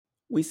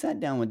We sat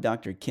down with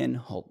Dr. Ken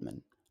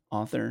Hultman,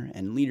 author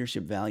and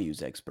leadership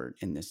values expert,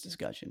 in this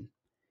discussion.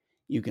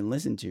 You can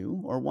listen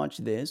to or watch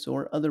this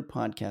or other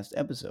podcast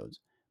episodes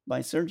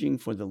by searching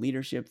for the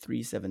Leadership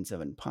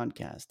 377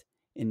 podcast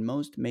in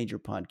most major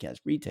podcast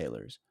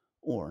retailers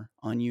or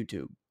on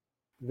YouTube.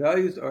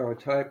 Values are a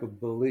type of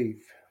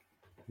belief.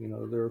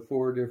 There are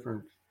four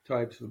different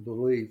types of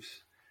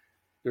beliefs.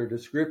 There are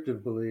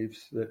descriptive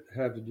beliefs that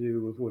have to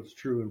do with what's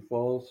true and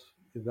false.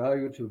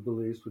 Evaluative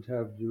beliefs, which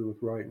have to do with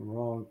right and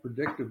wrong.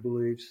 Predictive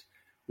beliefs,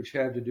 which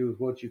have to do with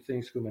what you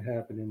think is going to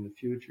happen in the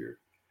future.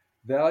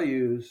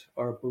 Values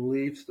are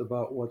beliefs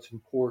about what's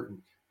important.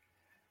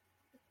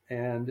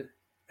 And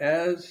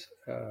as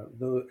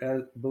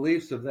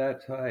beliefs of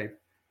that type,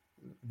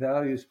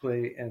 values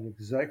play an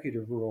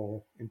executive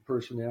role in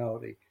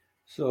personality.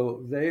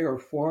 So they are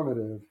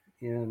formative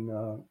in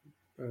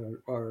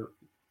our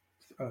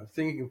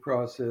thinking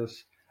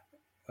process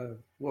of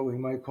what we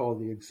might call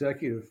the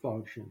executive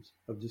functions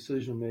of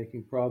decision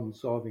making, problem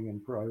solving,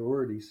 and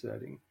priority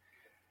setting.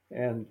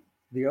 And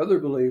the other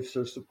beliefs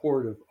are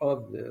supportive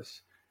of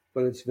this,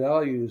 but it's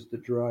values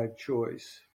that drive choice.